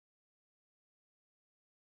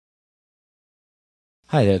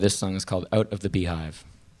Hi there, this song is called Out of the Beehive.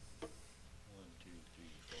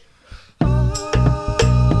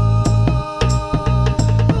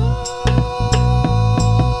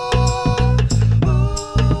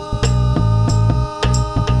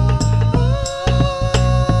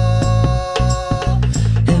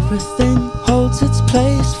 Everything holds its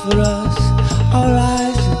place for us. Our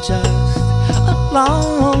eyes adjust. A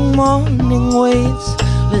long morning waits.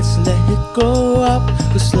 Let's let it grow up.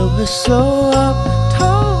 Go slow up.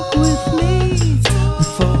 Talk with me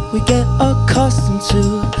before we get accustomed to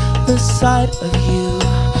the sight of you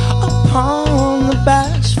upon the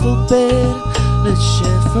bashful bed. Let's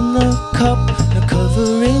share from the cup, no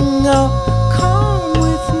covering up. Come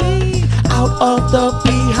with me out of the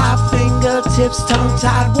beehive, fingertips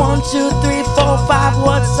tongue-tied. 1, 2, 3, 4, 5.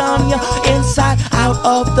 What's on your inside? Out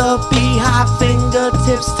of the beehive,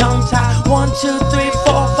 fingertips tongue-tied. 1, 2, 3,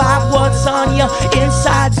 4, 5. What's on your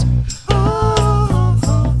insides?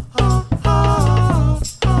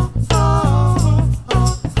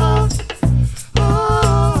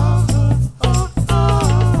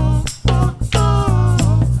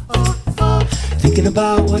 Thinking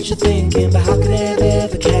about what you're thinking, but how could it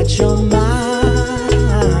ever catch your mind?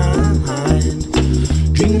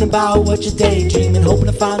 Dreaming about what you're daydreaming, hoping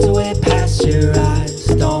it finds a way past your eyes.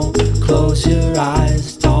 Don't close your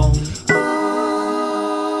eyes, don't.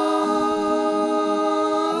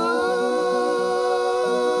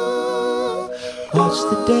 Watch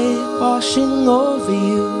the day washing over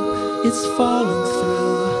you, it's falling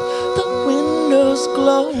through the window's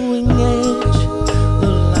glowing edge. The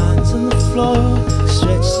lines on the floor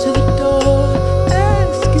stretch to the door,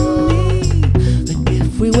 asking me that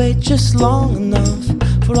if we wait just long enough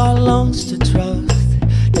for our lungs to trust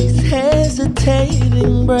these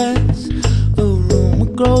hesitating breaths, the room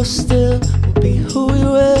will grow still, we'll be who we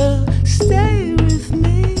will. Stay with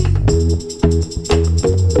me.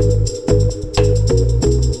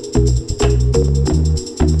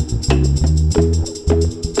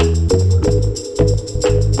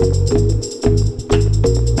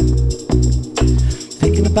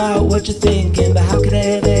 Thinking about what you're thinking, but how could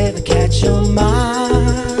it ever catch your mind?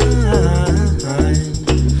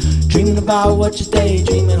 Dreaming about what you're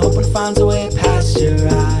daydreaming, hoping it finds a way past your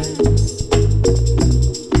eyes.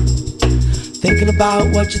 Thinking about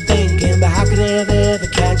what you're thinking, but how could it ever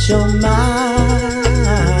catch your mind?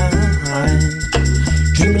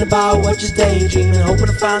 Dreaming about what you're daydreaming, hoping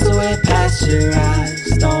it finds a way past your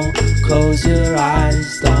eyes. Don't close your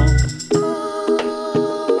eyes, don't.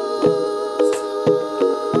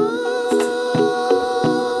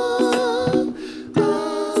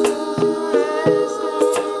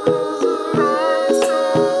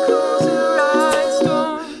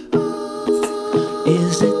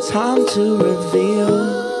 Is it time to reveal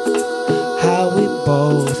how we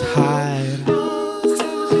both hide?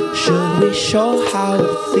 Should we show how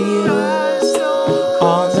it feels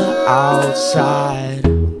on the outside?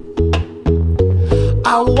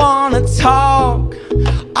 I wanna talk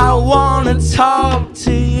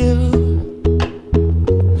to you.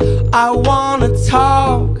 I wanna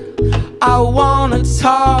talk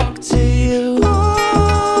to you.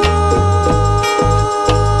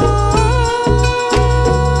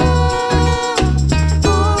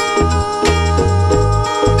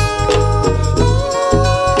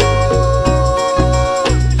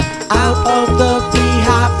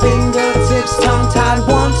 Fingertips tongue-tied.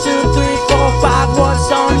 1, 2, 3, 4, 5.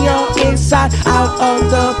 What's on your inside? Out of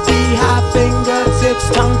the beehive, fingertips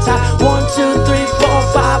tongue-tied.